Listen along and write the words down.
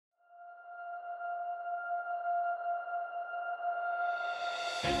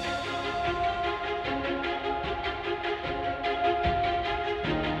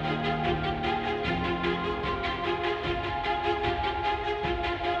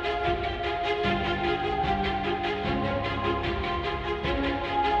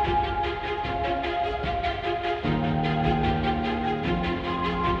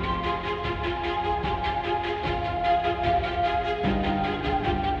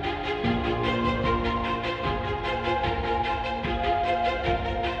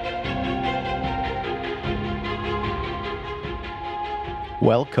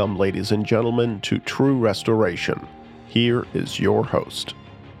Welcome, ladies and gentlemen, to True Restoration. Here is your host.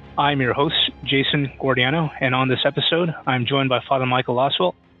 I'm your host, Jason Gordiano, and on this episode, I'm joined by Father Michael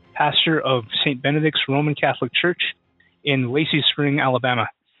Oswalt, pastor of St. Benedict's Roman Catholic Church in Lacey Spring, Alabama.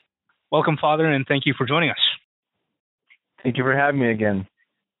 Welcome, Father, and thank you for joining us. Thank you for having me again.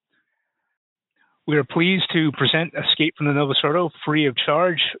 We are pleased to present Escape from the Novus Ordo free of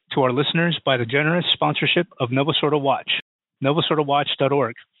charge to our listeners by the generous sponsorship of Novus Ordo Watch,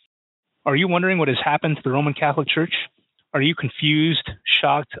 novusordowatch.org. Are you wondering what has happened to the Roman Catholic Church? Are you confused,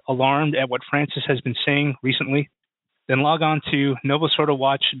 shocked, alarmed at what Francis has been saying recently? Then log on to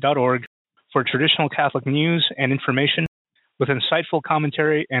novusordowatch.org for traditional Catholic news and information with insightful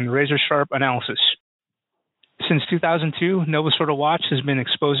commentary and razor-sharp analysis. Since 2002, Novus Ordo Watch has been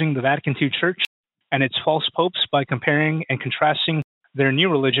exposing the Vatican II Church and its false popes by comparing and contrasting their new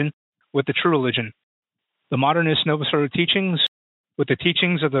religion with the true religion, the modernist Novus Ordo teachings with the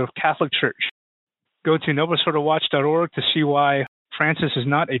teachings of the Catholic Church. Go to novusordowatch.org to see why Francis is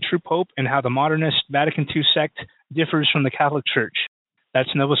not a true pope and how the modernist Vatican II sect differs from the Catholic Church. That's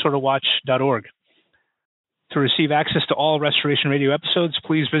novusordowatch.org. To receive access to all Restoration Radio episodes,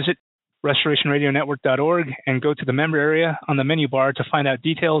 please visit restorationradionetwork.org and go to the member area on the menu bar to find out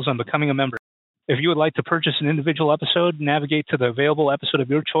details on becoming a member. If you would like to purchase an individual episode, navigate to the available episode of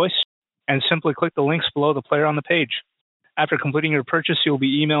your choice and simply click the links below the player on the page. After completing your purchase, you will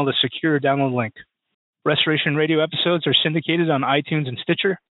be emailed a secure download link. Restoration Radio episodes are syndicated on iTunes and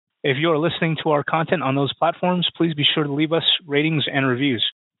Stitcher. If you are listening to our content on those platforms, please be sure to leave us ratings and reviews.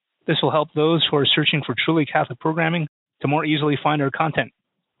 This will help those who are searching for truly Catholic programming to more easily find our content.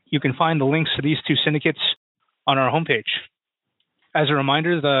 You can find the links to these two syndicates on our homepage. As a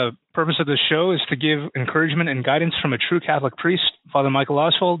reminder, the purpose of this show is to give encouragement and guidance from a true Catholic priest, Father Michael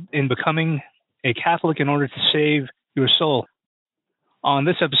Oswalt, in becoming a Catholic in order to save your soul. On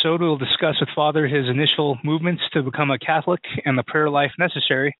this episode, we will discuss with Father his initial movements to become a Catholic and the prayer life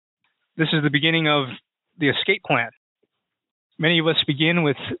necessary. This is the beginning of the escape plan. Many of us begin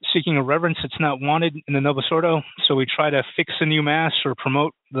with seeking a reverence that's not wanted in the Novus Ordo, so we try to fix a new Mass or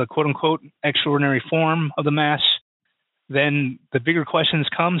promote the quote-unquote extraordinary form of the Mass. Then the bigger questions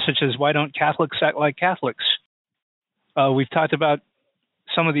come, such as why don't Catholics act like Catholics? We've talked about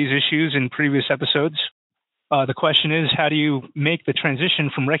some of these issues in previous episodes. The question is, how do you make the transition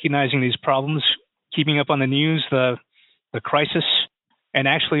from recognizing these problems, keeping up on the news, the crisis, and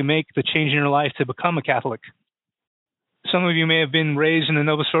actually make the change in your life to become a Catholic? Some of you may have been raised in the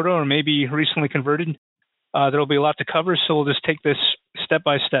Novus Ordo or maybe recently converted. There will be a lot to cover, so we'll just take this step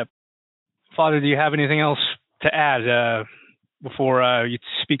by step. Father, do you have anything else to add before you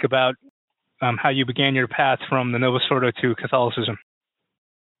speak about how you began your path from the Novus Ordo to Catholicism?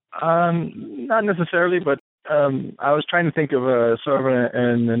 Not necessarily, but I was trying to think of a sort of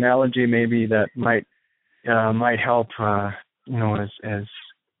an analogy maybe that might help, as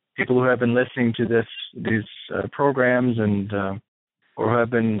people who have been listening to these programs and or who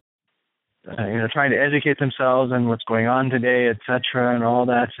have been trying to educate themselves on what's going on today, etc., and all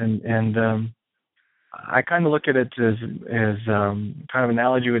that, and I kind of look at it as kind of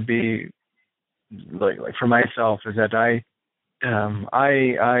analogy would be like for myself is that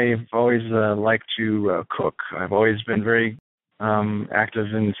I've always liked to cook. I've always been very active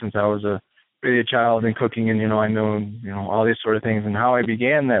since I was really a child in cooking, and I know all these sort of things. And how I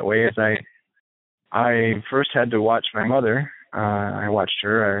began that way is I first had to watch my mother. I watched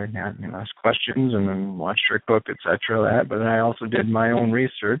her. I asked questions and then watched her cook, etc. But then I also did my own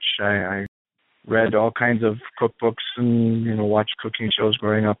research. I read all kinds of cookbooks and watched cooking shows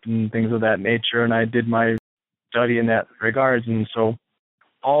growing up and things of that nature, and I did my study in that regards. And so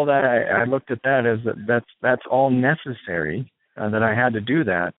all that I looked at that as that's all necessary, that I had to do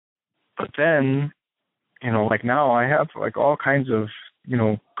that. But then like now I have like all kinds of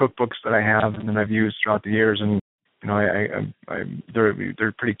cookbooks that I have and that I've used throughout the years, and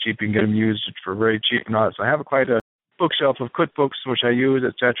they're pretty cheap. You can get them used for very cheap and all that. So I have quite a bookshelf of cookbooks which I use,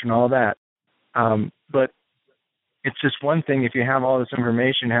 etc., and all that. But it's just one thing if you have all this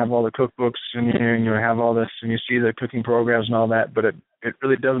information, have all the cookbooks, and you have all this, and you see the cooking programs and all that, but it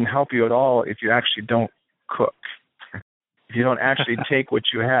really doesn't help you at all if you actually don't cook. If you don't actually take what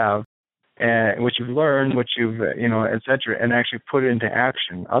you have, and what you've learned, what you've, etc., and actually put it into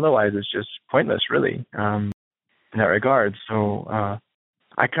action. Otherwise, it's just pointless, really, in that regard. So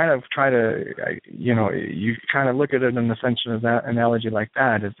I kind of try to, you kind of look at it in the sense of that analogy like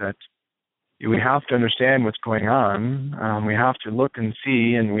that, is that we have to understand what's going on. We have to look and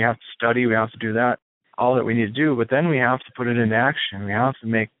see, and we have to study. We have to do that, all that we need to do. But then we have to put it into action. We have to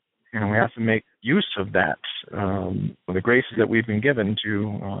make we have to make use of that, the graces that we've been given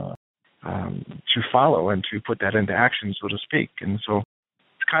to follow and to put that into action, so to speak. And so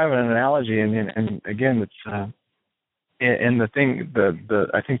it's kind of an analogy, and again, it's and the thing,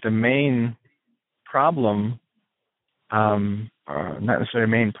 I think the main problem, not necessarily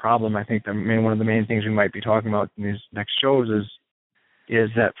main problem, I think one of the main things we might be talking about in these next shows is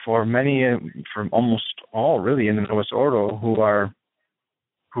that for many, for almost all really in the Novus Ordo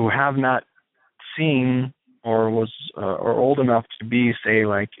who have not seen or old enough to be, say,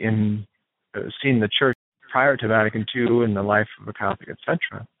 like seen the church prior to Vatican II and the life of a Catholic,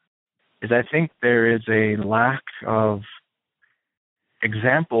 etc., is I think there is a lack of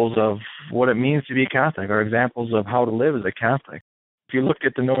examples of what it means to be Catholic, or examples of how to live as a Catholic. If you look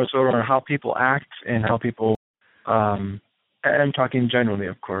at the Novus Ordo and how people act and how people, I'm talking generally,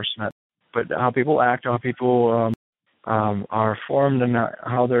 of course, but how people act, how people are formed, and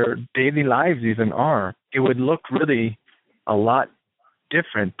how their daily lives even are, it would look really a lot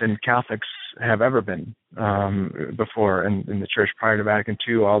different than Catholics have ever been before in the church prior to Vatican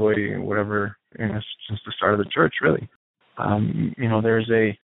II, all the way, whatever, since the start of the church, really.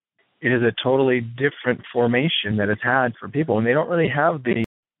 It is a totally different formation that it's had for people, and they don't really have the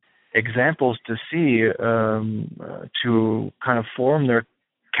examples to see to kind of form their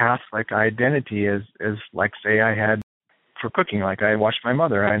Catholic identity as like, say, I had for cooking. Like, I watched my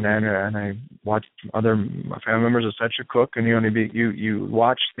mother, and I watched other family members of such a cook, and you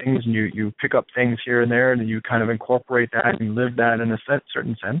watch things, and you pick up things here and there, and you kind of incorporate that and live that in a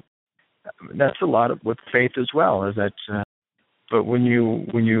certain sense. That's a lot with faith as well, is that. But when you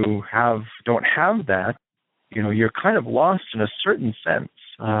don't have that, you're kind of lost in a certain sense,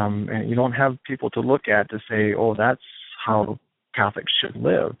 and you don't have people to look at to say, oh, that's how Catholics should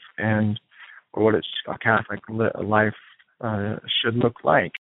live, or what a Catholic life should look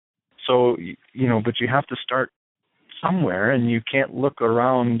like. So, but you have to start somewhere, and you can't look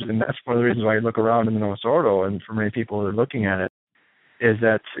around, and that's one of the reasons why you look around in the Novus Ordo, and for many people that are looking at it, is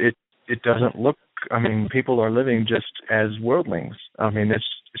that it doesn't look, people are living just as worldlings.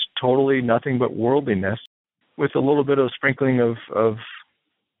 It's totally nothing but worldliness, with a little bit of sprinkling of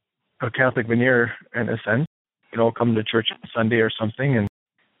a Catholic veneer, in a sense. Come to church on Sunday or something,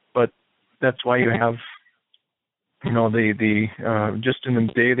 but that's why you have, the just in the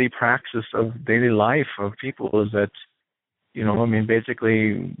daily praxis of daily life of people, is that,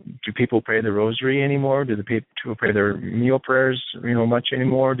 basically, do people pray the rosary anymore? Do the people pray their meal prayers, much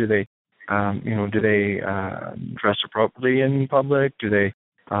anymore? Do they dress appropriately in public? Do they,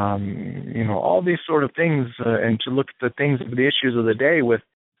 all these sort of things, and to look at the issues of the day with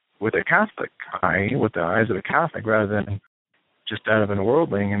a Catholic eye, with the eyes of a Catholic, rather than just that of a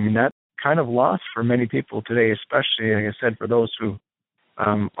worldling. That's kind of lost for many people today, especially, like I said, for those who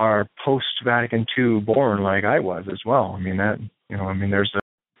are post-Vatican II born, like I was as well. There's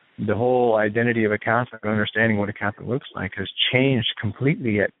the whole identity of a Catholic, understanding what a Catholic looks like, has changed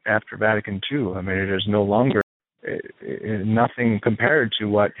completely after Vatican II. It is no longer nothing compared to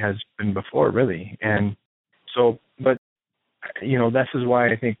what has been before, really. And so, but, this is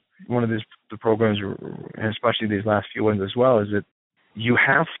why I think one of the programs, and especially these last few ones as well, is that you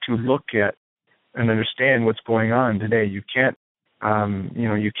have to look at and understand what's going on today. You can't,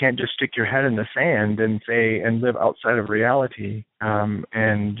 you can't just stick your head in the sand and live outside of reality,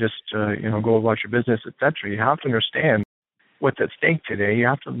 and just, go about your business, etc. You have to understand what's at stake today. You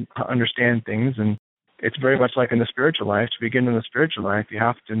have to understand things, and it's very much like in the spiritual life. To begin in the spiritual life, you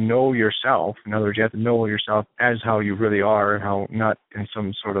have to know yourself. In other words, you have to know yourself as how you really are, and how not in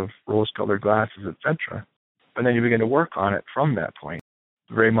some sort of rose-colored glasses, etc. And then you begin to work on it from that point,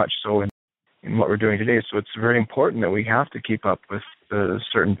 very much so in what we're doing today. So it's very important that we have to keep up with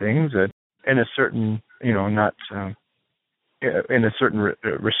certain things in a certain, not in a certain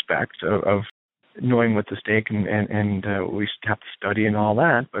respect of knowing what's at stake, and we have to study and all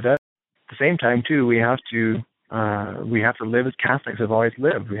that. But at the same time, too, we have to live as Catholics have always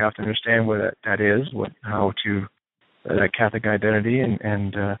lived. We have to understand what that is, how to that Catholic identity,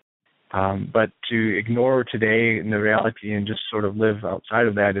 but to ignore today in the reality and just sort of live outside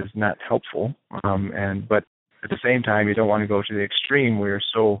of that is not helpful. But at the same time, you don't want to go to the extreme where you're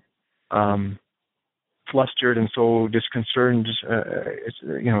so flustered and so disconcerted,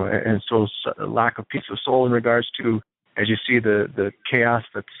 and so lack of peace of soul in regards to, as you see the chaos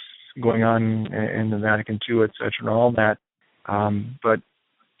that's going on in the Vatican II, et cetera, and all that. But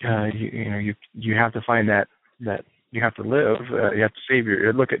you have to find that you have to live. You have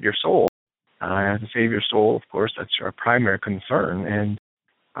to look at your soul. You have to save your soul, of course. That's our primary concern, and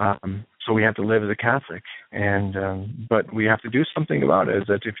so we have to live as a Catholic. And but we have to do something about it. Is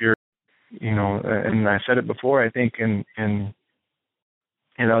that if you're and I said it before, I think in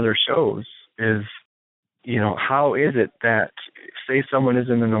other shows, is, how is it that, say someone is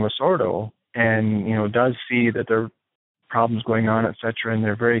in the Novus Ordo and, does see that there are problems going on, etc., and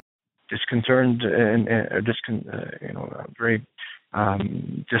they're very disconcerted and very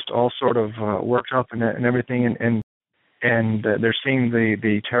just all sort of worked up and everything, and they're seeing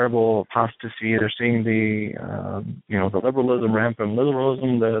the terrible apostasy, they're seeing the the liberalism, rampant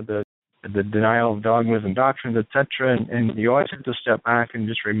liberalism, the denial of dogmas and doctrines, etc. And you always have to step back and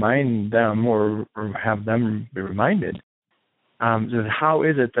just remind them, or have them be reminded, that how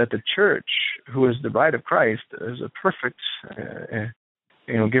is it that the church, who is the bride of Christ, is a perfect,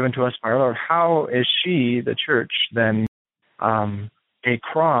 given to us by our Lord, how is she, the church, then a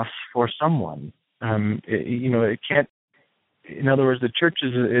cross for someone? It can't. In other words, the church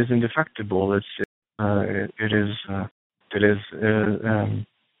is indefectible. It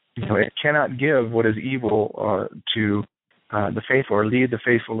cannot give what is evil to the faithful, or lead the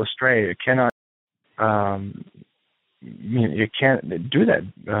faithful astray. It cannot. You can't do that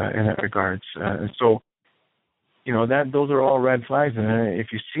in that regards. So, those are all red flags. And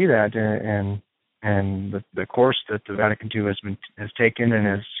if you see that, and the course that the Vatican II has taken and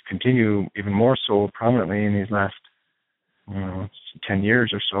has continued even more so prominently in these last 10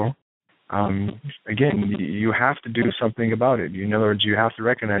 years or so. Again, you have to do something about it. In other words, you have to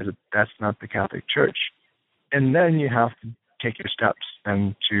recognize that that's not the Catholic Church, and then you have to take your steps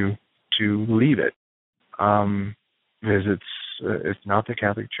and to leave it, because it's not the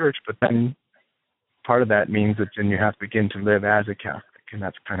Catholic Church. But then part of that means that then you have to begin to live as a Catholic, and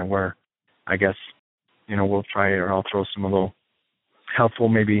that's kind of where, I guess, we'll try, or I'll throw some little helpful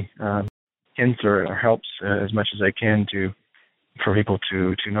maybe hints or helps as much as I can for people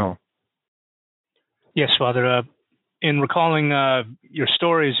to know. Yes, Father. In recalling your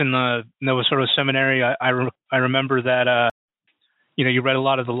stories in the Novus Ordo Seminary, I remember that you read a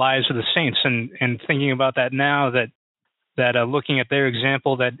lot of the lives of the saints, and thinking about that now, that looking at their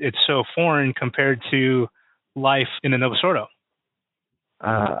example, that it's so foreign compared to life in the Novus Ordo.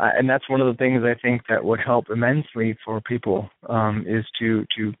 And that's one of the things I think that would help immensely for people, is to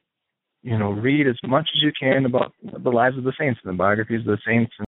read as much as you can about the lives of the saints, and the biographies of the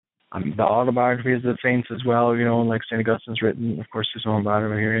saints, and the autobiographies of the saints as well. Like St. Augustine's written, of course, his own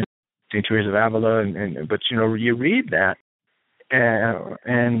biography here, St. Teresa of Avila, but you read that,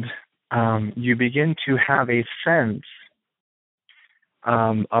 and you begin to have a sense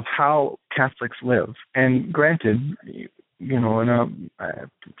of how Catholics live. And granted,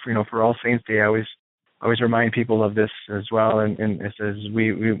 for All Saints Day, I always remind people of this as well, and it says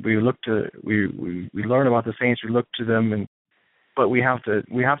we learn about the saints, we look to them, but we have to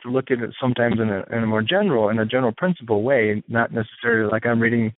look at it sometimes in a more general principle way, not necessarily like I'm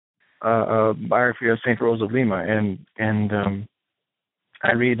reading a biography of Saint Rose of Lima, and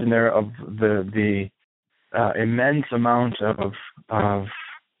I read in there of the immense amount of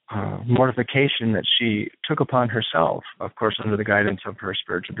mortification that she took upon herself, of course under the guidance of her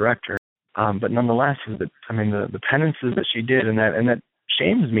spiritual director. But nonetheless, the penances that she did, and that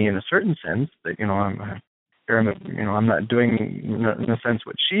shames me in a certain sense, that I'm not doing in a sense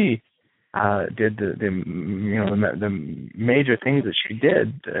what she did, the major things that she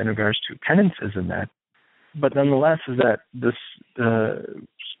did in regards to penances and that. But nonetheless, is that this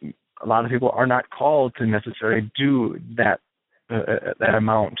a lot of people are not called to necessarily do that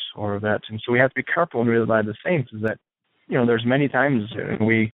amount or that, and so we have to be careful and realize the saints is that there's many times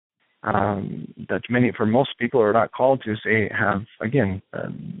that for most people are not called to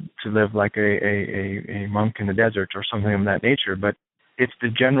to live like a monk in the desert or something of that nature, but it's the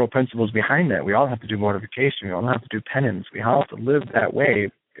general principles behind that. We all have to do mortification, we all have to do penance, we all have to live that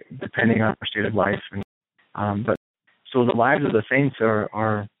way depending on our state of life. But so the lives of the saints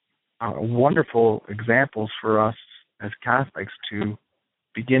are wonderful examples for us as Catholics to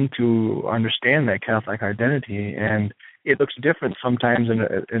begin to understand that Catholic identity, and it looks different sometimes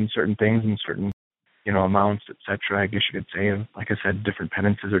in certain things, in certain amounts, etc. I guess you could say, like I said, different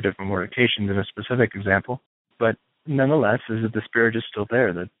penances or different mortifications in a specific example. But nonetheless, is that the Spirit is still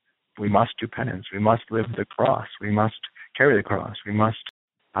there, that we must do penance, we must live the cross, we must carry the cross, we must,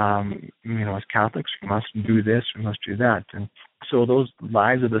 as Catholics, we must do this, we must do that. And so those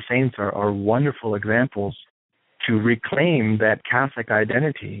lives of the saints are wonderful examples to reclaim that Catholic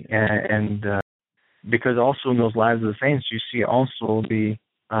identity, and because also in those lives of the saints, you see also the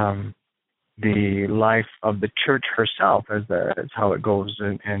life of the Church herself as how it goes,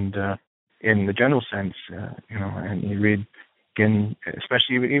 and in the general sense, and you read again,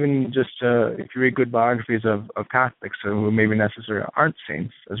 especially even just if you read good biographies of Catholics who maybe necessarily aren't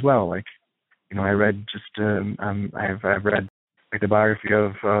saints as well, like I read I've read like the biography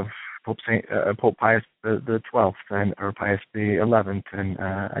of Pope Pius the 12th or Pius the 11th, and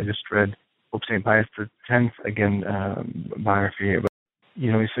I just read Pope Saint Pius the 10th again biography. But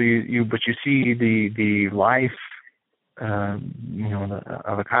so you see the life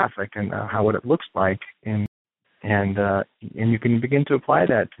of a Catholic and what it looks like, and you can begin to apply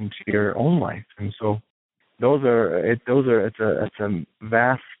that into your own life. And so it's a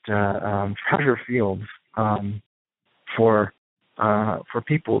vast treasure field for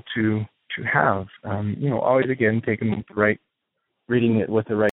people to have. Always again reading it with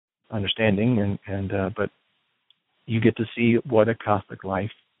the right understanding, but you get to see what a Catholic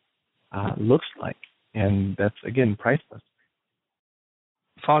life looks like, and that's again priceless.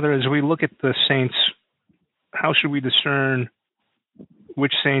 Father, as we look at the saints, how should we discern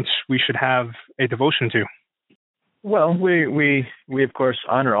which saints we should have a devotion to? Well, we of course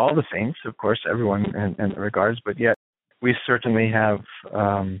honor all the saints, of course, everyone in regards, but yet we certainly have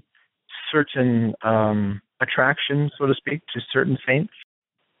certain attractions, so to speak, to certain saints,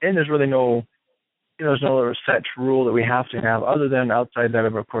 and there's really no set rule that we have to have, other than outside that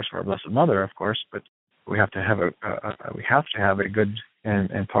of course, our Blessed Mother, of course, but we have to have a good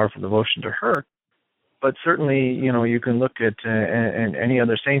and powerful devotion to her. But certainly, you can look at and any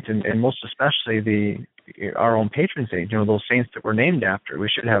other saints, and most especially our own patron saint, those saints that we're named after. We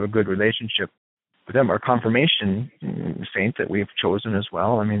should have a good relationship with them. Our confirmation saint that we've chosen as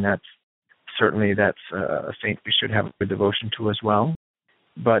well. I mean, that's a saint we should have a good devotion to as well.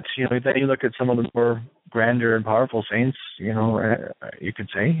 But then you look at some of the more grander and powerful saints. You could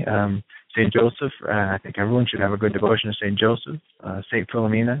say Saint Joseph. I think everyone should have a good devotion to Saint Joseph. Saint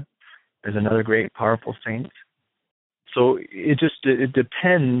Philomena is another great, powerful saint. So it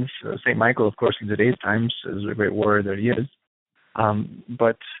depends. Saint Michael, of course, in today's times is a great warrior that he is.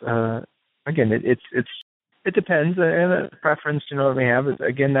 But again, it depends, and a preference that we have is,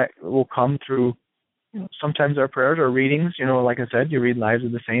 again, that will come through. Sometimes our prayers or readings. Like I said, you read Lives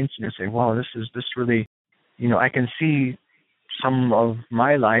of the Saints, and you say, "Wow, this really." I can see some of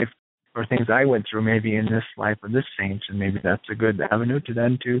my life or things I went through maybe in this life of this saint, and maybe that's a good avenue to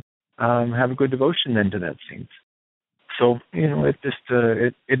have a good devotion then to that saint. So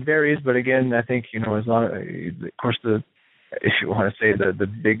it varies, but again, I think as long, of course, if you want to say the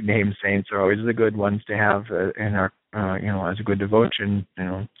big name saints are always the good ones to have in our as a good devotion.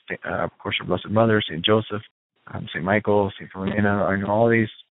 Of course, our Blessed Mother, Saint Joseph, Saint Michael, Saint Philomena, all these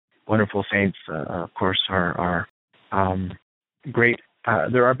wonderful saints. Of course, are great.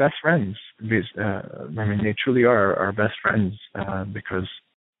 They're our best friends. Because, they truly are our best friends because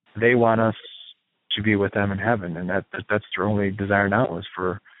they want us to be with them in heaven, and that's their only desire now is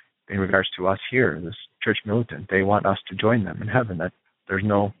in regards to us here, this church militant. They want us to join them in heaven. That there's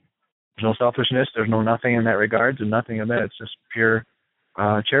no selfishness, there's nothing in that regards, and nothing of that. It's just pure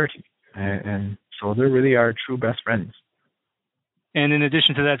charity, and so they're really our true best friends. And in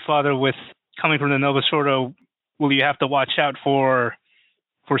addition to that, Father, with coming from the Novus Ordo, will you have to watch out for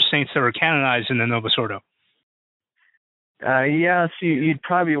saints that are canonized in the Novus Ordo? Yes, you'd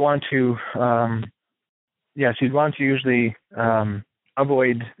probably want to. Yes, you'd want to usually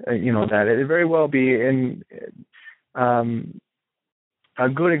avoid, that. It very well be in a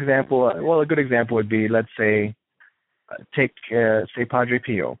good example. Well, a good example would be, let's say, take say Padre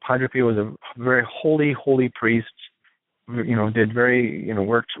Pio. Padre Pio was a very holy priest. Did very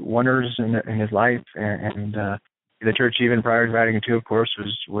worked wonders in his life, and the church even prior to Vatican II, of course,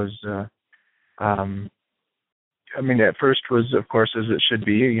 was. At first was, of course, as it should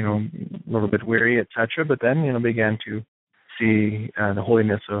be, a little bit weary, etc. But then, began to see the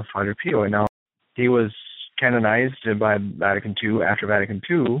holiness of Padre Pio. And now he was canonized by Vatican II after Vatican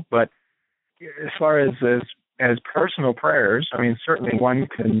II. But as far as personal prayers, certainly one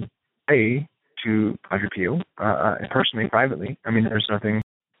can pray to Padre Pio personally, privately. There's nothing.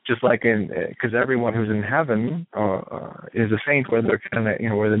 Just like because everyone who's in heaven is a saint, whether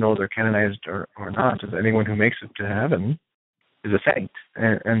they're canonized or not. Anyone who makes it to heaven is a saint,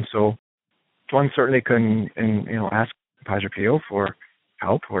 and so one certainly can ask Padre Pio for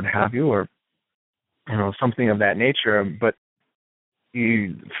help or to have you, or something of that nature. But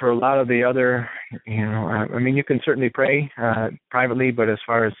for a lot of the other, you can certainly pray privately, but as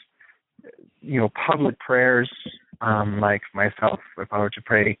far as public prayers. Like myself, if I were to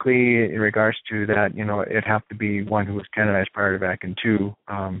pray in regards to that, it'd have to be one who was canonized prior to Vatican II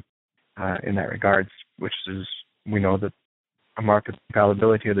in that regards, which is, we know that a mark of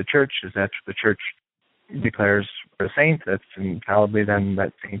infallibility of the church is that the church declares a saint, that's infallibly then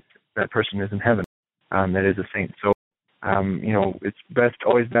that saint, that person is in heaven, that is a saint. So it's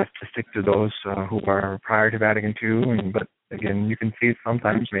always best to stick to those who are prior to Vatican II. But again, you can see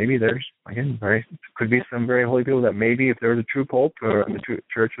sometimes maybe there's could be some very holy people that maybe if there was a true pope or the true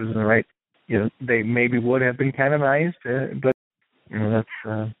church was in the right, they maybe would have been canonized. But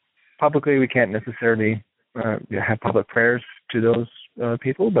that's publicly we can't necessarily have public prayers to those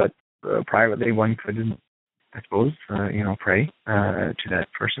people, but privately one could, I suppose, pray to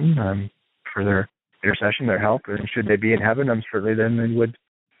that person for their intercession, their help, and should they be in heaven, certainly then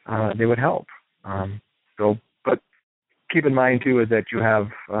they would help. But keep in mind too is that you have,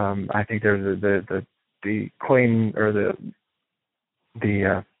 I think there's the coin or the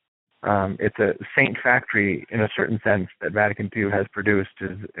it's a saint factory in a certain sense that Vatican II has produced.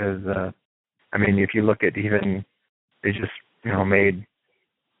 If you look at even they just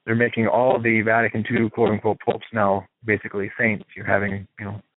they're making all the Vatican II quote unquote popes now basically saints. You're having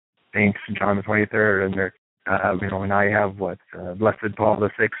Saint John the 23rd, and they're now you have Blessed Paul the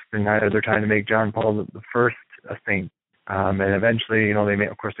VI, and now they're trying to make John Paul the First a saint, and eventually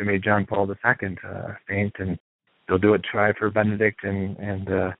they made John Paul the Second a saint, and they'll do it try for Benedict and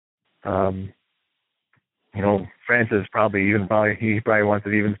Francis probably he wants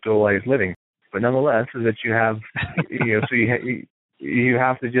it even still while he's living, but nonetheless is that you have so you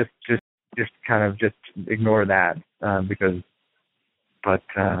have to just kind of just ignore that because. But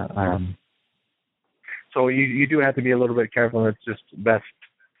so you do have to be a little bit careful. It's just best.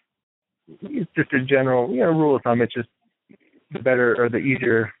 It's just a general rule of thumb. It's just the better or the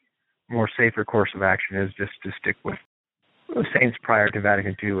easier, more safer course of action is just to stick with saints prior to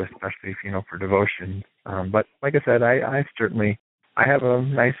Vatican II, especially for devotion. But like I said, I certainly have a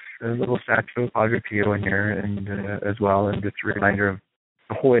nice little statue of Padre Pio in here, and as well, and just a reminder of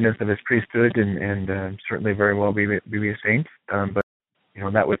the holiness of his priesthood, and certainly very well be a saint. But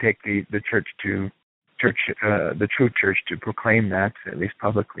that would take the church the true church to proclaim that, at least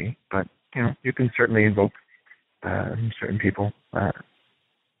publicly. But you can certainly invoke certain people for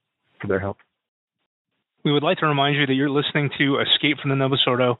their help. We would like to remind you that you're listening to Escape from the Novus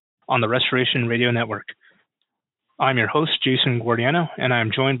Ordo on the Restoration Radio Network. I'm your host, Jason Guardiano, and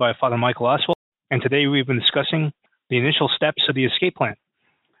I'm joined by Father Michael Oswald. And today we've been discussing the initial steps of the escape plan.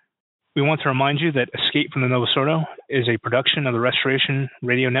 We want to remind you that Escape from the Novus Ordo is a production of the Restoration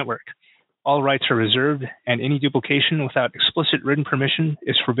Radio Network. All rights are reserved, and any duplication without explicit written permission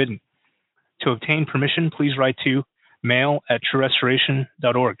is forbidden. To obtain permission, please write to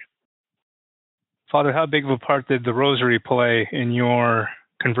mail@truerestoration.org. Father, how big of a part did the Rosary play in your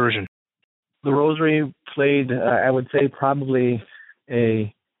conversion? The Rosary played, I would say, probably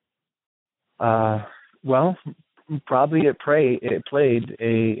probably it played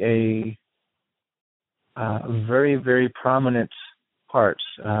a very, very prominent part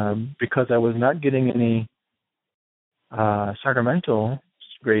because I was not getting any sacramental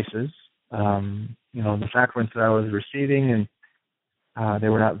graces. The sacraments that I was receiving, and they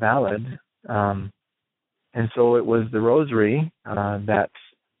were not valid. And so it was the Rosary that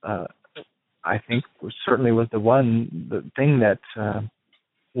I think certainly was the thing that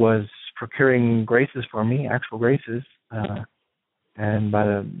was procuring graces for me, actual graces, and by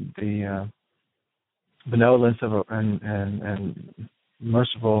the benevolence of and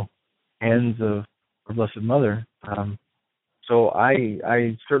merciful hands of our Blessed Mother. So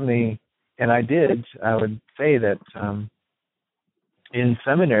I certainly, and I would say that in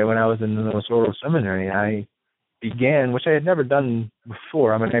seminary, when I was in the Novus Ordo seminary, I began, which I had never done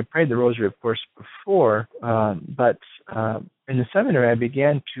before. I prayed the Rosary, of course, before, but in the seminary, I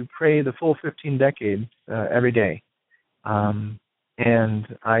began to pray the full 15 decades every day. And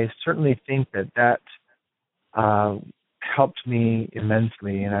I certainly think that helped me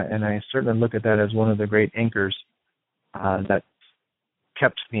immensely, and I certainly look at that as one of the great anchors that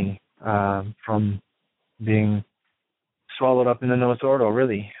kept me from being swallowed up in the Novus Ordo,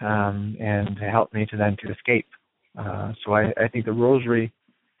 really, and helped me to escape. So I think the Rosary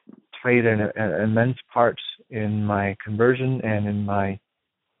played an immense part in my conversion and in my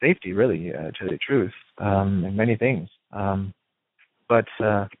safety, really, to the truth, in many things. But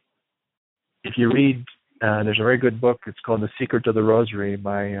if you read, there's a very good book. It's called The Secret of the Rosary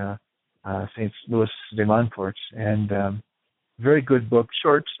by Saint Louis de Montfort, and very good book,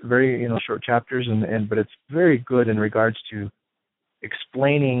 short, very short chapters, but it's very good in regards to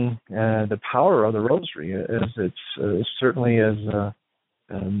explaining the power of the Rosary, as it's certainly as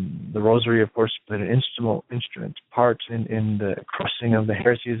the Rosary, of course, played an instrument part in the crushing of the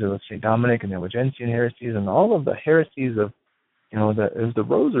heresies of St. Dominic and the Albigensian heresies, and all of the heresies of, it was the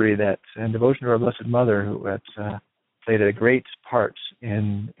Rosary that, and devotion to our Blessed Mother, who played a great part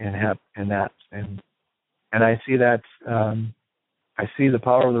in that. And And I see that, I see the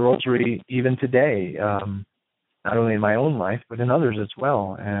power of the Rosary even today, not only in my own life, but in others as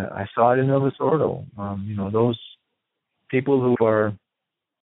well. And I saw it in Novus Ordo. Those people who are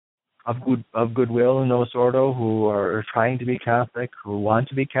of goodwill in Novus Ordo, who are trying to be Catholic, who want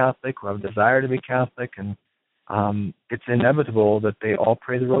to be Catholic, who have a desire to be Catholic, and it's inevitable that they all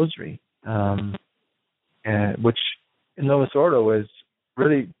pray the Rosary, which in Novus Ordo is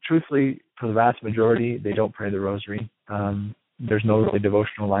really, truthfully, for the vast majority, they don't pray the Rosary. There's no really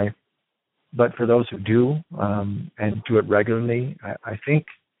devotional life. But for those who do, and do it regularly, I think,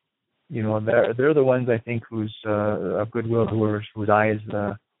 they're the ones, I think, who's of goodwill, whose eyes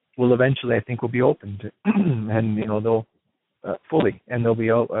will eventually, I think, will be opened, and they'll fully, and they'll be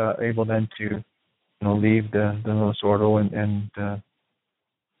able then to leave the Novus Ordo and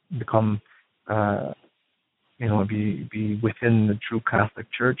become be within the true Catholic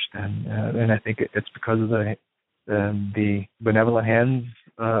Church then, and I think it's because of the benevolent hands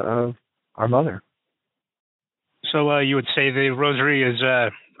of our Mother. So you would say the Rosary is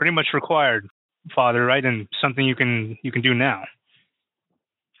pretty much required, Father, right? And something you can do now.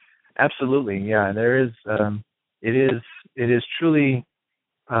 Absolutely, yeah. There is. It is truly.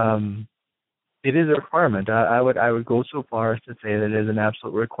 It is a requirement. I would go so far as to say that it is an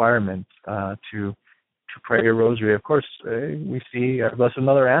absolute requirement to pray a Rosary. Of course, we see our Blessed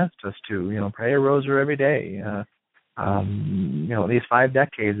Mother asked us to pray a Rosary every day. At least 5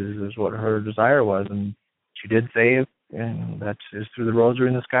 decades is what her desire was, and she did say that is through the Rosary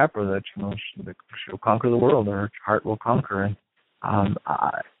and the Scapula that she'll conquer the world, or her heart will conquer. And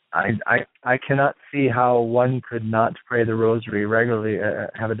I cannot see how one could not pray the Rosary regularly,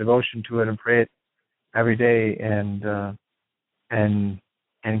 have a devotion to it, and pray it every day, and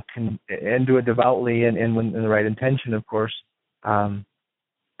do it devoutly and in the right intention, of course, and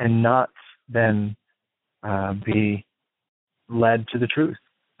not then be led to the truth.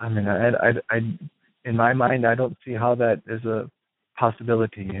 I mean, I in my mind, I don't see how that is a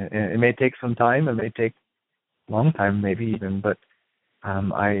possibility. It may take some time. It may take a long time, maybe even, but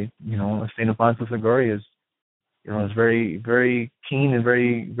St. Alphonsus Liguori is very, very keen and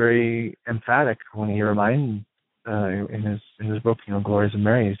very, very emphatic when he reminds in his book, Glories of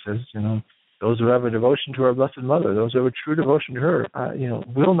Mary. He says, those who have a devotion to our Blessed Mother, those who have a true devotion to her,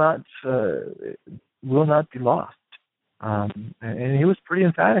 will not be lost. And he was pretty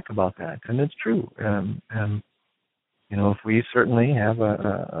emphatic about that, and it's true. If we certainly have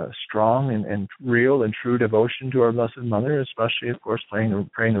a strong and real and true devotion to our Blessed Mother, especially, of course,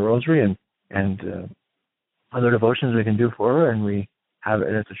 praying the Rosary and other devotions we can do for her, and we have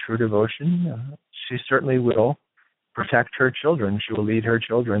it as a true devotion, she certainly will protect her children. She will lead her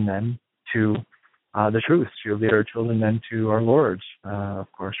children then to the truth. She will lead her children then to our Lord,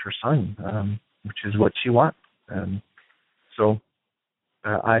 of course, her Son, which is what she wants. So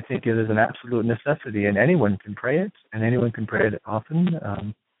I think it is an absolute necessity, and anyone can pray it, and anyone can pray it often,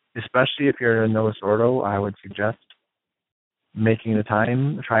 especially if you're in Novus Ordo. I would suggest making the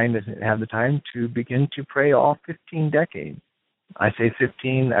time, trying to have the time to begin to pray all 15 decades. I say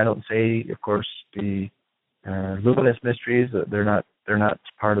 15. I don't say, of course, the luminous mysteries. They're not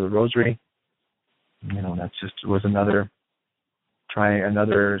part of the Rosary. That's just was another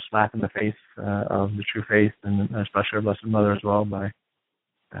slap in the face of the true faith, and especially our Blessed Mother as well, by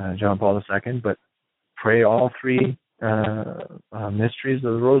John Paul II. But pray all 3 mysteries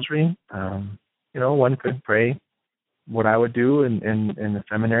of the Rosary. One could pray. What I would do in the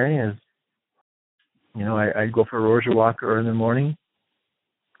seminary is, I'd go for a Rosary walk early in the morning.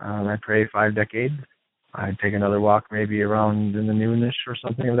 I'd pray 5 decades. I'd take another walk maybe around in the noonish or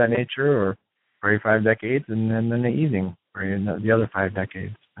something of that nature, or pray 5 decades, and then in the evening pray the other 5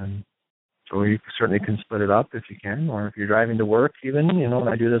 decades. And so you certainly can split it up if you can, or if you're driving to work even,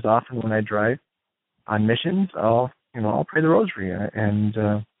 I do this often when I drive on missions. I'll pray the Rosary, and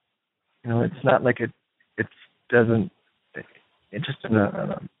it's not like it doesn't. It's just on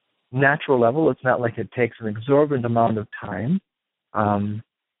a natural level. It's not like it takes an exorbitant amount of time,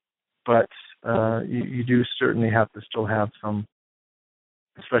 but you do certainly have to still have some.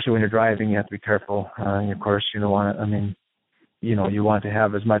 Especially when you're driving, you have to be careful. Of course, you don't want to. You want to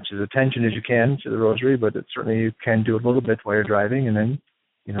have as much attention as you can to the Rosary, but certainly you can do a little bit while you're driving, and then,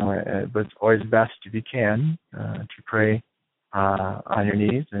 but it's always best if you can to pray on your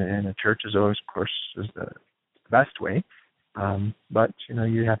knees, and the church is always, of course, is the best way. But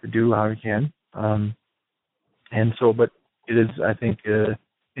you have to do how you can, and so. But it is, I think,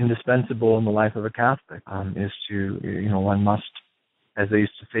 indispensable in the life of a Catholic is to, one must, as they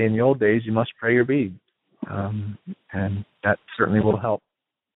used to say in the old days, you must pray your beads, and that certainly will help.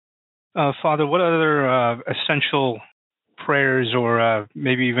 Father, what other essential prayers or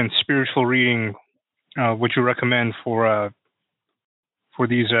maybe even spiritual reading would you recommend for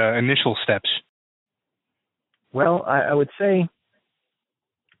these initial steps? Well, I would say,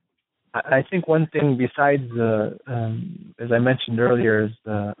 I think one thing besides as I mentioned earlier, is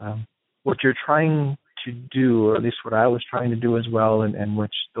what you're trying to do, or at least what I was trying to do as well, and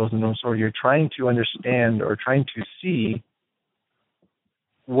which those in Novus Ordo, you're trying to understand or trying to see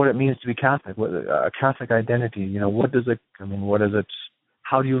what it means to be Catholic, what a Catholic identity. What does it? What is it?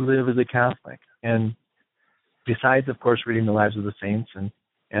 How do you live as a Catholic? And besides, of course, reading the lives of the saints and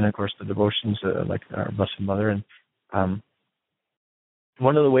of course the devotions like our Blessed Mother, and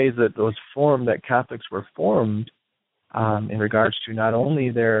one of the ways that Catholics were formed in regards to not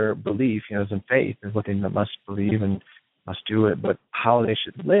only their belief, as in faith, is what they must believe and must do it, but how they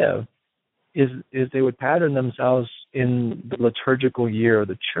should live, is they would pattern themselves in the liturgical year of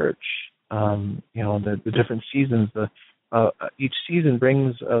the church. The different seasons. Each season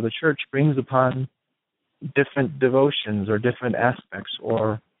the church brings upon different devotions or different aspects,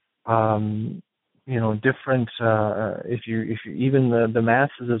 or different. If you even the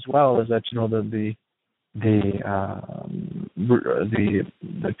masses as well, is that the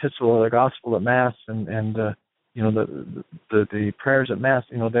epistle or the gospel at Mass, and the prayers at Mass,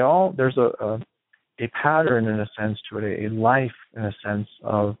 there's a pattern in a sense to it, a life in a sense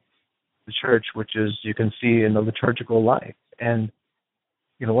of the church, which is you can see in the liturgical life. And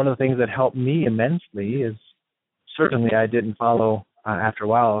one of the things that helped me immensely is, certainly I didn't follow after a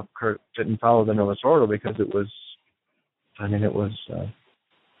while. Kurt didn't follow the Novus Ordo because it was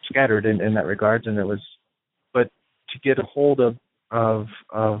scattered in that regards, and it was. But to get a hold of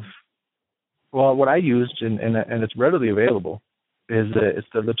what I used, and it's readily available, is it's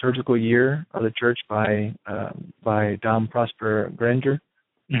the liturgical year of the church by Dom Prosper Granger.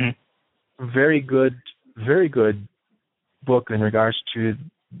 Mm-hmm. Very good book in regards to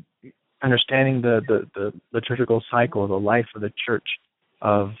understanding the liturgical cycle, the life of the church,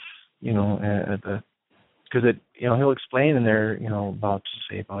 of because he'll explain in there about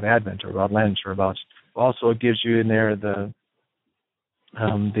Advent or about Lent, or about, also it gives you in there the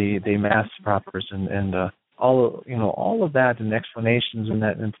Mass propers and all of that, and explanations, and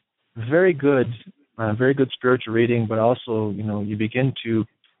that, and very good spiritual reading. But also you begin to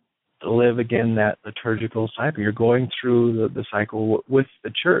live again that liturgical cycle. You're going through the cycle with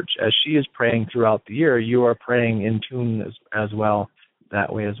the church as she is praying throughout the year. You are praying in tune as well,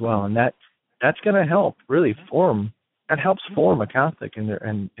 that way as well, and that's going to help really form. That helps form a Catholic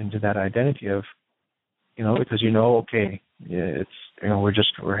into that identity of, because okay, it's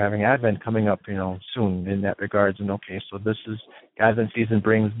we're having Advent coming up soon in that regards, and okay, so this is Advent season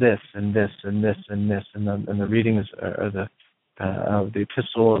brings this and this and this and this, and the readings of the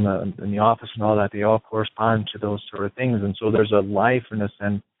epistle and the office and all that, they all correspond to those sort of things. And so there's a life in a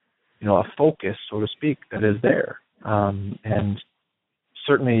sense, a focus, so to speak, that is there. And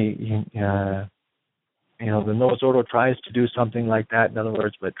certainly, the Novus Ordo tries to do something like that, in other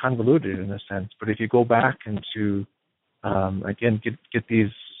words, but convoluted in a sense. But if you go back into, again, get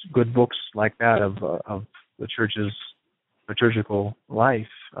these good books like that of the church's liturgical life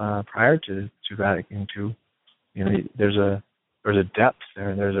prior to Vatican II, there's a depth there,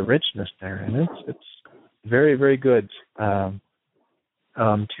 and there's a richness there, and it's very, very good to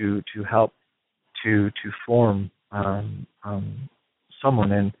help to form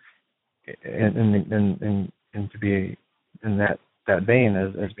someone and to be in that vein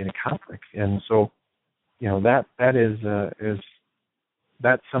as being a Catholic. And so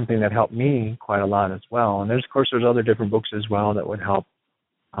that's something that helped me quite a lot as well. And there's other different books as well that would help,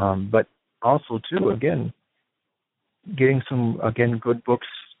 but also too, again, getting some good books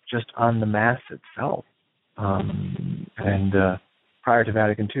just on the Mass itself, and prior to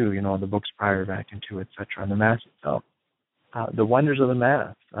Vatican II, the books prior to Vatican II, etc., on the Mass itself, the wonders of the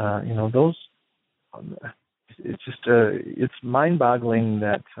Mass, those. It's just it's mind-boggling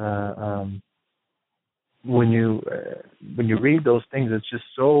that when you read those things, it's just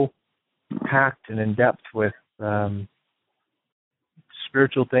so packed and in depth with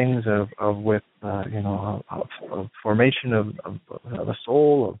spiritual things of formation of a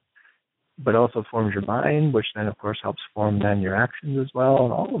soul, but also forms your mind, which then of course helps form then your actions as well,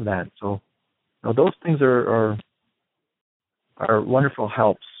 and all of that. So those things are wonderful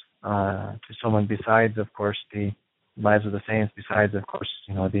helps to someone, besides of course the lives of the saints, besides of course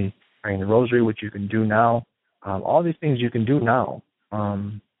the praying the Rosary, which you can do now. All these things you can do now.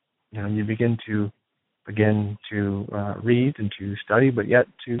 You begin to read and to study, but yet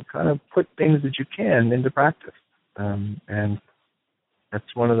to kind of put things that you can into practice. And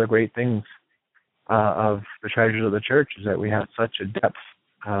That's one of the great things of the treasures of the church, is that we have such a depth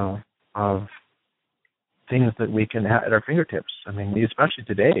of things that we can have at our fingertips. I mean, especially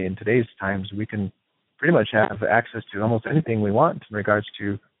today, in today's times, we can pretty much have access to almost anything we want in regards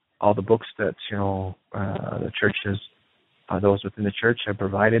to all the books that, the churches, those within the church have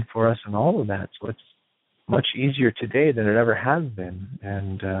provided for us and all of that. So it's much easier today than it ever has been.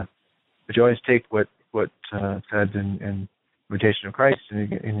 And but you always take what said in Imitation of Christ,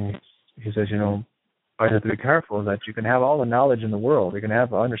 and he says, I have to be careful that you can have all the knowledge in the world. You can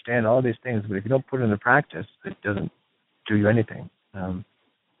understand all these things, but if you don't put it into practice, it doesn't do you anything.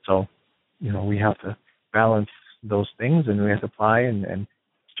 So, we have to balance those things, and we have to apply and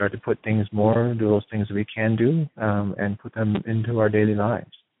start to put things more, do those things that we can do, and put them into our daily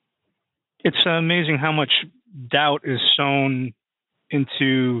lives. It's amazing how much doubt is sown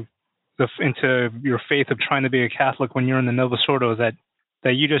into your faith of trying to be a Catholic when you're in the Novus Ordo, that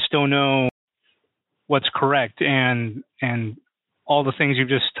you just don't know what's correct, and all the things you've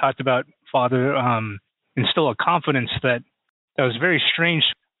just talked about, Father, instill a confidence that was very strange.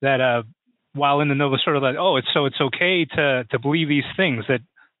 That while in the Novus Ordo, that it's okay to believe these things, that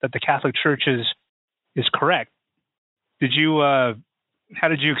the Catholic Church is correct. How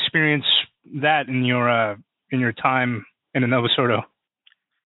did you experience that in your time in the Novus Ordo?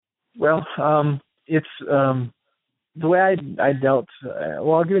 Well, it's the way I dealt.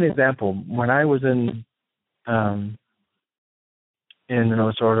 I'll give you an example. When I was in the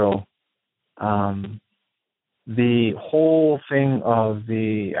Novus Ordo, the whole thing of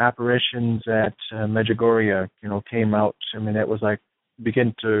the apparitions at Medjugorje, came out. I mean, it was like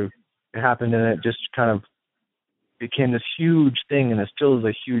it happened, and it just kind of became this huge thing, and it still is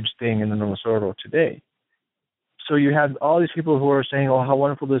a huge thing in the Novus Ordo today. So you have all these people who are saying, "Oh, how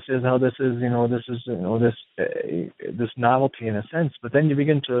wonderful this is! How this is, this novelty in a sense." But then you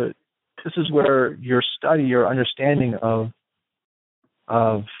begin to. This is where your understanding of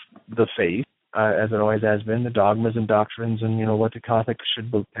the faith, as it always has been, the dogmas and doctrines, and what the Catholic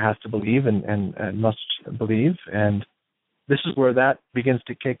has to believe and must believe, and this is where that begins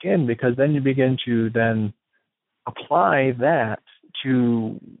to kick in, because then you begin to then apply that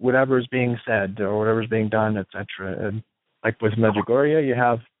to whatever is being said or whatever is being done, etc. And like with Medjugorje,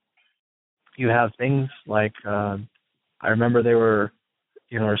 you have things like I remember they were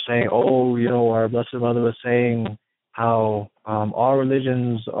saying, our Blessed Mother was saying how all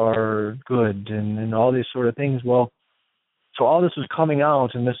religions are good and all these sort of things. Well, so all this was coming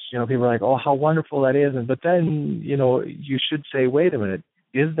out, and this, people were like, "Oh, how wonderful that is!" But then, you should say, "Wait a minute,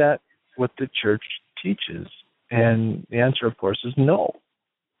 is that what the Church teaches?" And the answer, of course, is no.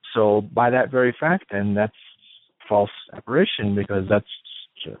 So by that very fact, then that's false apparition, because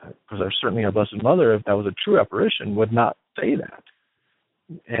certainly our Blessed Mother, if that was a true apparition, would not say that.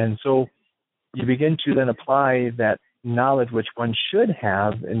 And so you begin to then apply that knowledge which one should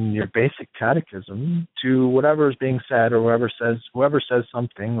have in your basic catechism to whatever is being said, or whoever says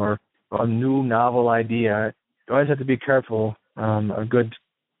something, or a new novel idea. You always have to be careful. Good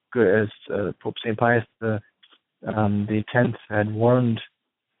as Pope St. Pius the 10th had warned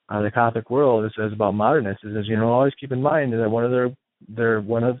the Catholic world. It says about modernists, it says, always keep in mind that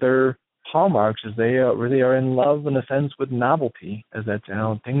one of their hallmarks is they really are in love, in a sense, with novelty. As that,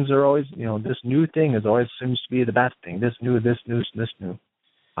 things are always, this new thing always seems to be the best thing. This new,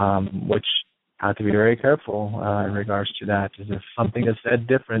 which have to be very careful in regards to that. As if something is said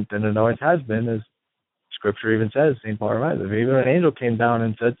different than it always has been, as Scripture even says, St. Paul reminds us, if even an angel came down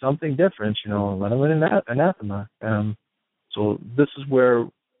and said something different, let him in anathema. So this is where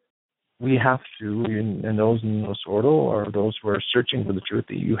we have to, and those in Novus Ordo, or those who are searching for the truth,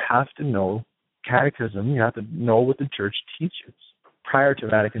 that you have to know catechism. You have to know what the Church teaches prior to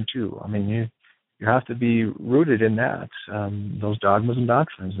Vatican II. I mean, you have to be rooted in that, those dogmas and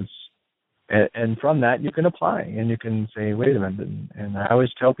doctrines. And from that you can apply, and you can say, wait a minute. And I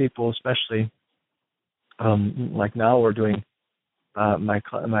always tell people, especially like now we're doing my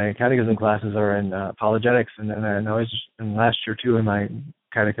catechism classes are in apologetics, and always, and last year too in my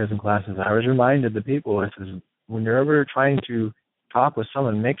catechism classes, I was reminded the people, I says, when you're ever trying to talk with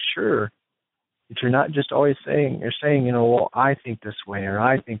someone, make sure that you're not just always saying, well, I think this way, or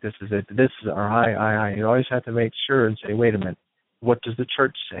I think this is it, or I. You always have to make sure and say, wait a minute, what does the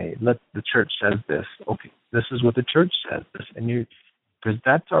Church say? The Church says this. Okay, this is what the Church says. Because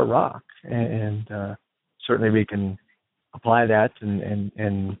that's our rock, and certainly we can apply that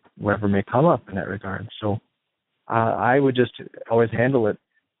and whatever may come up in that regard. So I would just always handle it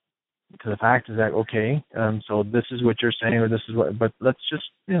to the fact is that, okay, so this is what you're saying, or this is what, but let's just,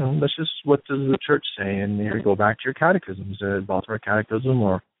 what does the church say? And here we go back to your catechisms, Baltimore Catechism,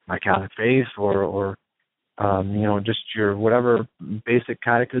 or my Catholic faith, or just your whatever basic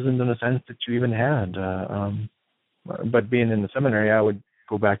catechisms in a sense that you even had. But being in the seminary, I would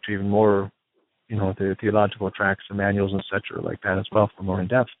go back to even more, the theological tracts and manuals and etc. like that as well for more in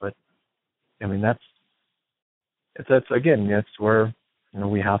depth. But I mean, that's where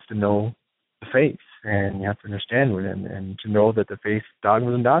we have to know the faith, and you have to understand it, and to know that the faith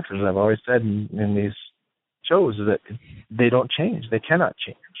dogmas and doctrines, I've always said in these shows, that they don't change. They cannot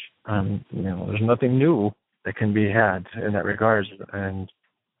change. There's nothing new that can be had in that regard, and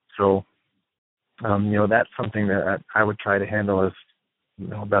so that's something that I would try to handle as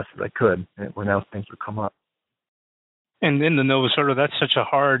best as I could when else things would come up. And in the Novus Ordo, that's such a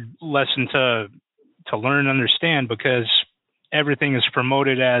hard lesson to learn and understand, because everything is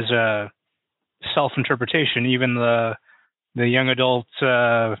promoted as a self-interpretation. Even the young adult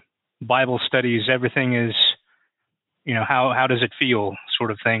Bible studies, everything is, how does it feel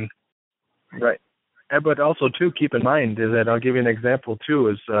sort of thing. Right. But also, too, keep in mind is that, I'll give you an example, too,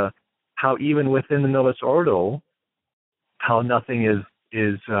 is how even within the Novus Ordo, how nothing is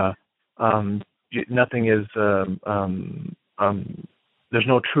there's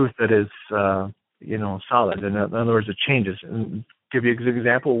no truth that is, solid. In other words, it changes. And give you an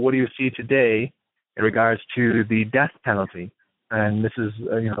example, what do you see today in regards to the death penalty? And this is,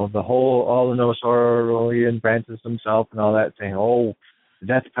 all the Novus Ordo, Ian Francis himself and all that, saying, the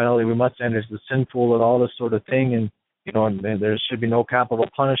death penalty, we must end as the sinful and all this sort of thing, and, and there should be no capital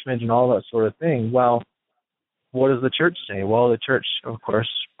punishment and all that sort of thing. Well, what does the church say? Well, the church, of course,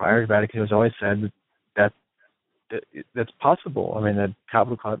 prior to Vatican, has always said that that's possible. I mean, that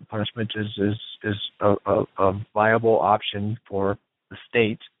capital punishment is a viable option for the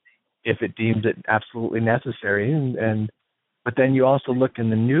state if it deems it absolutely necessary. But then you also look in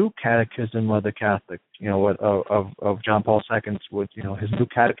the new catechism of the Catholic, of John Paul II's, his new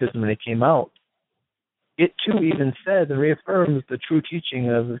catechism when it came out. It too even said and reaffirms the true teaching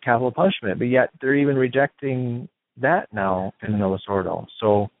of the capital punishment, but yet they're even rejecting that now in the Novus Ordo.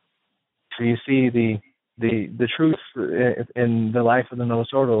 So you see the truth in the life of the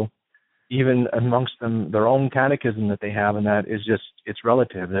Novus Ordo, even amongst them, their own catechism that they have, and that is just, it's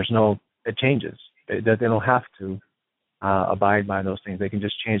relative. It changes. That they don't have to abide by those things. They can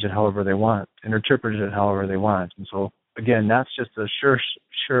just change it however they want and interpret it however they want. And so, again, that's just a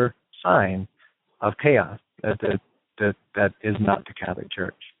sure sign of chaos that is not the Catholic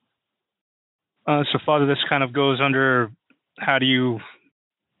Church. So, Father, this kind of goes under, how do you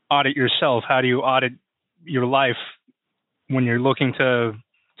audit yourself? How do you audit your life when you're looking to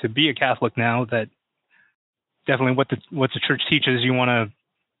be a Catholic now? That definitely what the Church teaches, you want to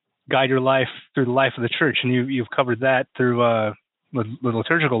guide your life through the life of the Church, and you've covered that through the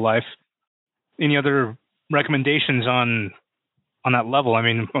liturgical life. Any other recommendations on that level? I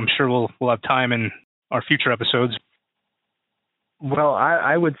mean, I'm sure we'll have time in our future episodes. Well,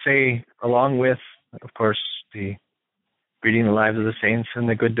 I would say, along with, of course, the reading the lives of the saints and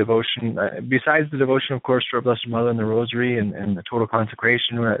the good devotion, besides the devotion, of course, to our Blessed Mother and the Rosary and the total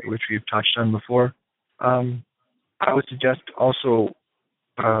consecration, which we've touched on before, I would suggest also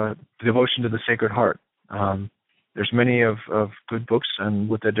the devotion to the Sacred Heart. There's many of good books on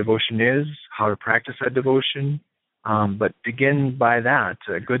what that devotion is, how to practice that devotion, but begin by that.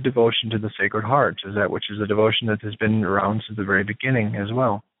 A good devotion to the Sacred Heart which is a devotion that has been around since the very beginning as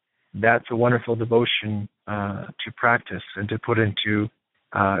well. That's a wonderful devotion to practice and to put into,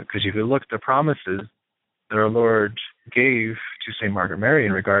 because if you look at the promises that our Lord gave to St. Margaret Mary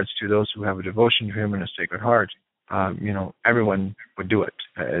in regards to those who have a devotion to Him and a Sacred Heart, everyone would do it,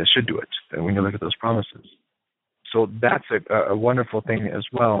 should do it, when you look at those promises. So that's a wonderful thing as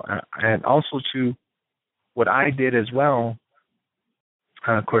well. And also to what I did as well,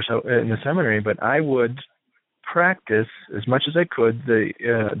 of course, in the seminary, but I would practice as much as I could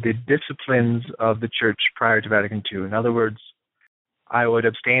the disciplines of the Church prior to Vatican II. In other words, I would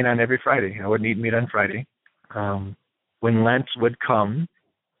abstain on every Friday. I wouldn't eat meat on Friday. When Lent would come,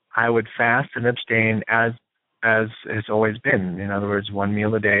 I would fast and abstain as has always been. In other words, one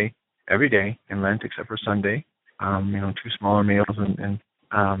meal a day, every day in Lent except for Sunday. 2 smaller meals, and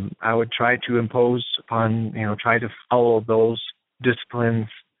I would try to impose upon, try to follow those disciplines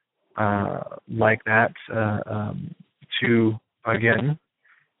like that to, again,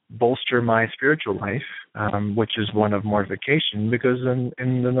 bolster my spiritual life, which is one of mortification, because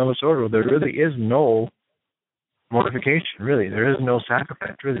in the Novus Ordo, there really is no mortification, really. There is no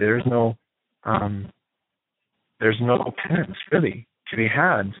sacrifice, really. There's no penance, really, to be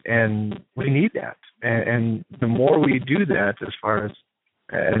had, and we need that. And the more we do that, as far as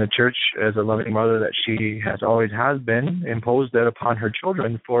and the church, as a loving mother that she has been, imposed that upon her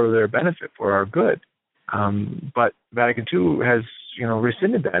children for their benefit, for our good. But Vatican II has,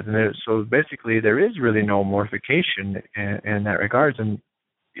 rescinded that, and so basically there is really no mortification in that regards, and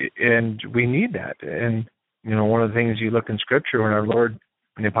we need that. And one of the things you look in Scripture when our Lord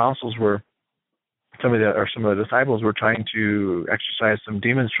and the apostles were, some of the disciples were trying to exorcise some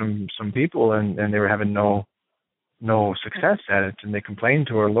demons from some people, and they were having no success at it, and they complained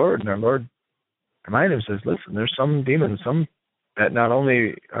to our Lord, and our Lord reminded them, says, listen, there's some demons, some that not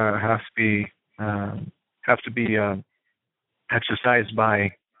only have to be exercised by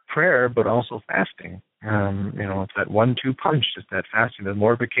prayer, but also fasting. It's that 1-2 punch, it's that fasting, the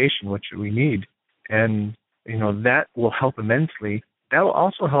mortification, which we need, and that will help immensely. That will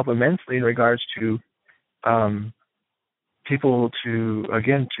also help immensely in regards to people to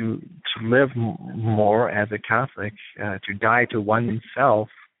live more as a Catholic, to die to oneself,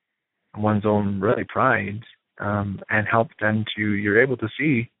 one's own really pride, and help then you're able to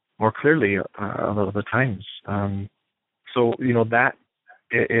see more clearly a lot of the times. So that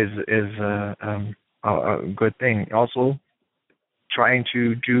is a good thing. Also, trying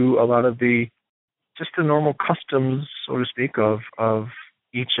to do a lot of the normal customs, so to speak, of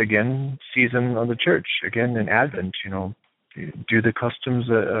each season of the church. Again, in Advent, do the customs.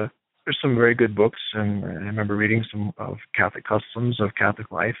 There's some very good books, and I remember reading some of Catholic customs of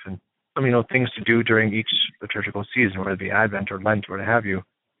Catholic life, and some things to do during each liturgical season, whether it be Advent or Lent or what have you.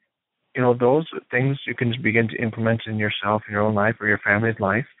 Those things you can begin to implement in yourself, in your own life or your family's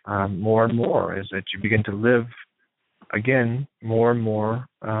life, more and more, is that you begin to live again more and more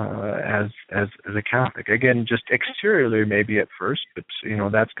as a Catholic. Again, just exteriorly maybe at first, but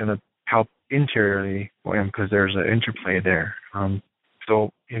that's going to help interiorly because there's an interplay there.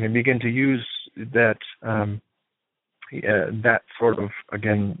 So you begin to use that that sort of,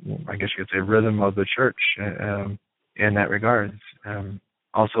 again, I guess you could say, rhythm of the church in that regard.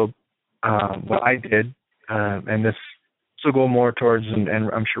 Also, what I did, and this will go more towards, and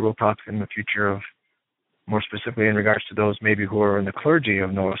I'm sure we'll talk in the future of more specifically in regards to those maybe who are in the clergy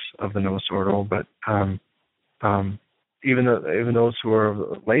of the Novus Ordo, but even those who are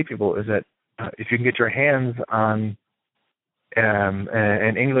lay people, is that if you can get your hands on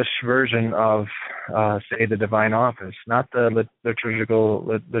an English version of, say, the Divine Office, not the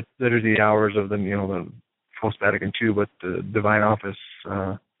liturgy hours of the post-Vatican II, but the Divine Office,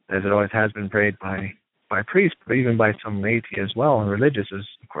 as it always has been prayed by priests, but even by some laity as well, and religious,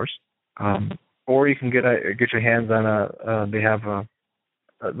 of course. Or you can get your hands on they have a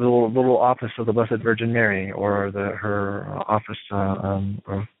little office of the Blessed Virgin Mary, or her office,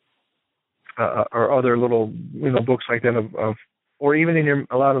 or other little books like that of or even in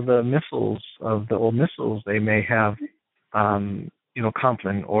a lot of the missals of the old missals, they may have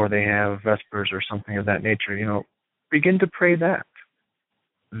Compline, or they have Vespers or something of that nature. Begin to pray that.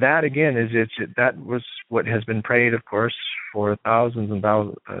 That again that was what has been prayed, of course, for thousands and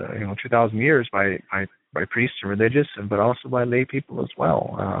thousands, 2,000 years by priests and religious, but also by lay people as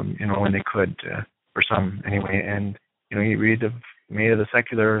well. When they could, for some anyway. And you read of many of the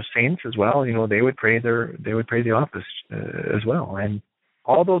secular saints as well. They would pray the office as well, and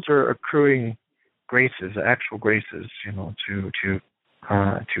all those are accruing graces, actual graces, to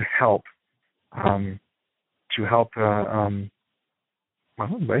help.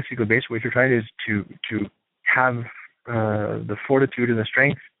 Well, basically, what you're trying to is to have the fortitude and the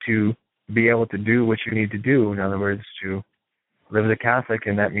strength to be able to do what you need to do. In other words, to live as a Catholic,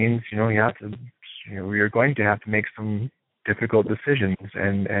 and that means you have to. You're going to have to make some difficult decisions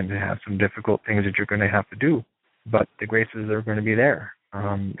and have some difficult things that you're going to have to do. But the graces are going to be there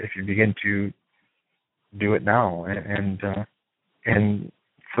if you begin to do it now. And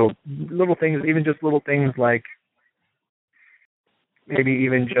so little things, even just little things like maybe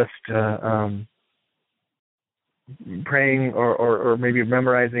even just praying or maybe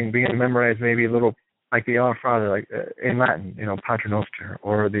beginning to memorize maybe a little, like the Our Father, like in Latin, Pater Noster,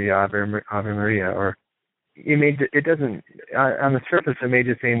 or the Ave Maria, or it doesn't, on the surface it may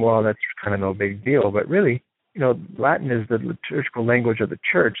just seem, well, that's kind of no big deal, but really, Latin is the liturgical language of the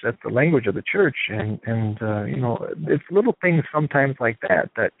church. That's the language of the church, and it's little things sometimes like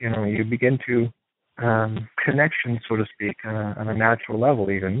that you begin to connection, so to speak, on a natural level,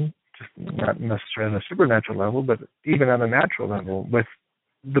 even just not necessarily on a supernatural level, but even on a natural level with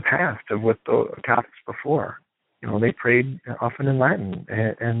the past, of with the Catholics before. They prayed often in Latin,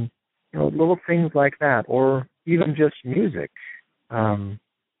 and little things like that, or even just music. The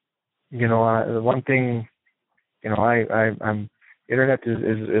one thing, I'm internet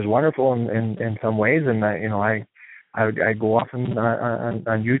is wonderful in some ways, and I go often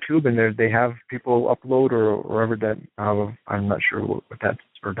on YouTube, and they have people upload or wherever that I'm not sure what that's,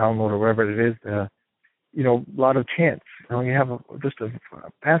 or download or wherever it is. A lot of chants. You have just a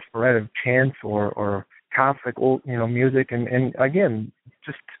vast variety of chants or Catholic old music, and again,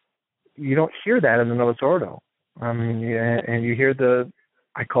 just you don't hear that in the Novus Ordo. And you hear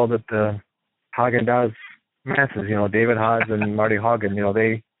I called it the Haagen-Dazs masses. David Haas and Marty Haugen.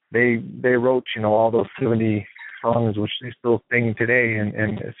 They wrote all those 70 songs which they still sing today,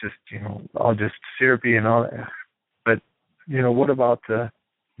 and it's just all just syrupy and all that. But what about the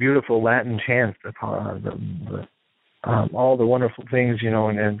beautiful Latin chants, all the wonderful things,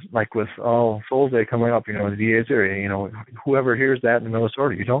 and like with All Souls Day coming up, the Dies Irae, whoever hears that in the Novus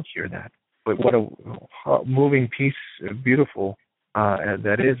Ordo, you don't hear that. But what a moving piece, beautiful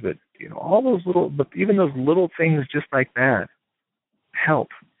that is. But all those even those little things just like that help.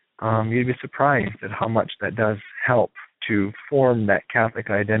 You'd be surprised at how much that does help to form that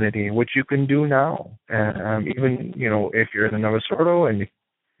Catholic identity, which you can do now. Even if you're in the Novus Ordo and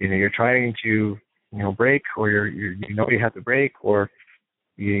you're trying to break, or you have to break, or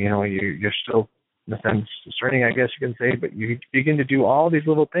you're still in a sense discerning, I guess you can say, but you begin to do all these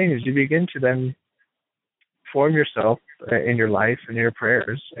little things. You begin to then form yourself in your life and your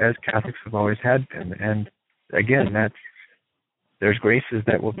prayers as Catholics have always had been. And again, there's graces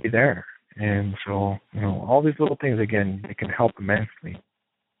that will be there. And so, all these little things, again, they can help immensely.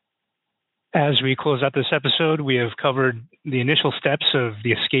 As we close out this episode, we have covered the initial steps of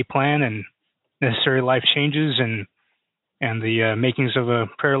the escape plan and necessary life changes and the makings of a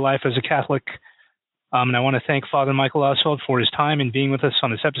prayer life as a Catholic. And I want to thank Father Michael Oswald for his time and being with us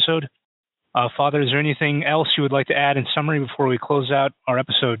on this episode. Father, is there anything else you would like to add in summary before we close out our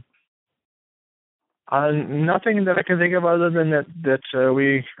episode? Nothing that I can think of other than that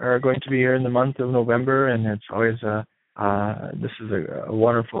we are going to be here in the month of November, and it's always this is a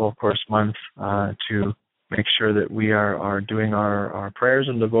wonderful, of course, month to make sure that we are doing our prayers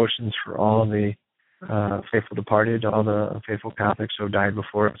and devotions for all the faithful departed, all the faithful Catholics who have died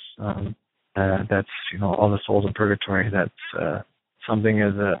before us. That's all the souls in purgatory. That's something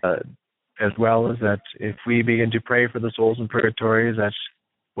as well as that if we begin to pray for the souls in purgatory, that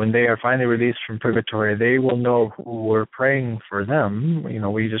when they are finally released from purgatory, they will know who we're praying for them.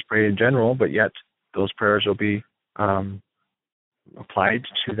 We just pray in general, but yet those prayers will be applied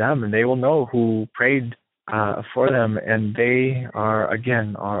to them, and they will know who prayed for them, and they are,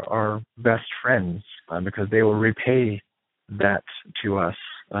 again, our best friends because they will repay that to us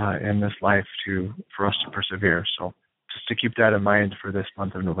in this life for us to persevere. So just to keep that in mind for this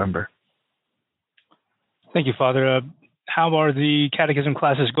month of November. Thank you, Father. How are the catechism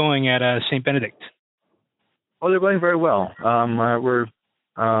classes going at St. Benedict? Oh, they're going very well. We're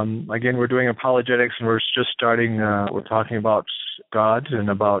doing apologetics, and we're just starting. We're talking about God and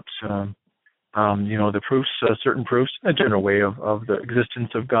about the proofs, certain proofs, a general way of the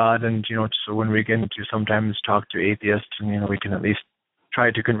existence of God, and so when we get to sometimes talk to atheists, and we can at least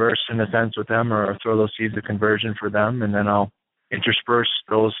try to converse in a sense with them, or throw those seeds of conversion for them, and then I'll intersperse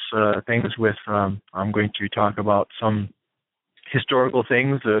those things with. I'm going to talk about some historical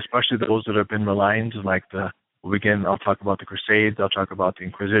things, especially those that have been maligned, like I'll talk about the Crusades, I'll talk about the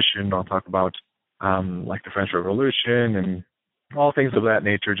Inquisition, I'll talk about like the French Revolution and all things of that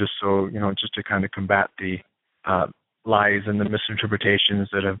nature, just so, just to kind of combat the lies and the misinterpretations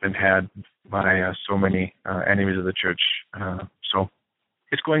that have been had by so many enemies of the Church. So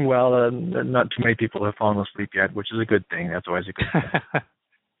it's going well. Not too many people have fallen asleep yet, which is a good thing. That's always a good thing.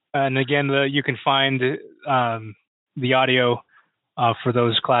 And again, you can find the audio for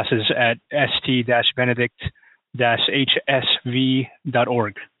those classes at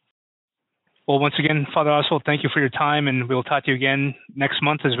st-benedict-hsv.org. Well, once again, Father Oswald, thank you for your time, and we'll talk to you again next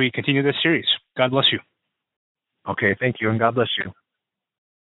month as we continue this series. God bless you. Okay, thank you, and God bless you.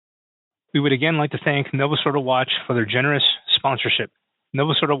 We would again like to thank Novus Ordo Watch for their generous sponsorship,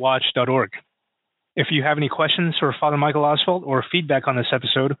 novusordowatch.org. If you have any questions for Father Michael Oswald or feedback on this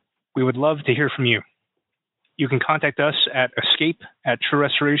episode, we would love to hear from you. You can contact us at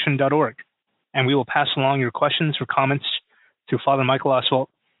escape@truerestoration.org, and we will pass along your questions or comments to Father Michael Oswald.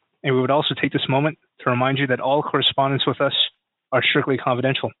 And we would also take this moment to remind you that all correspondence with us are strictly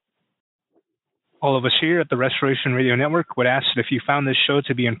confidential. All of us here at the Restoration Radio Network would ask that if you found this show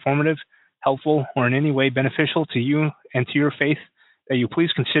to be informative, helpful, or in any way beneficial to you and to your faith, that you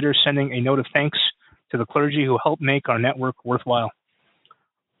please consider sending a note of thanks to the clergy who help make our network worthwhile.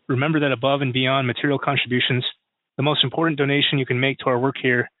 Remember that above and beyond material contributions, the most important donation you can make to our work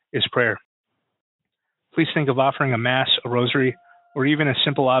here is prayer. Please think of offering a Mass, a Rosary, or even a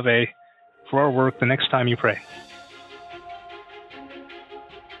simple Ave for our work the next time you pray.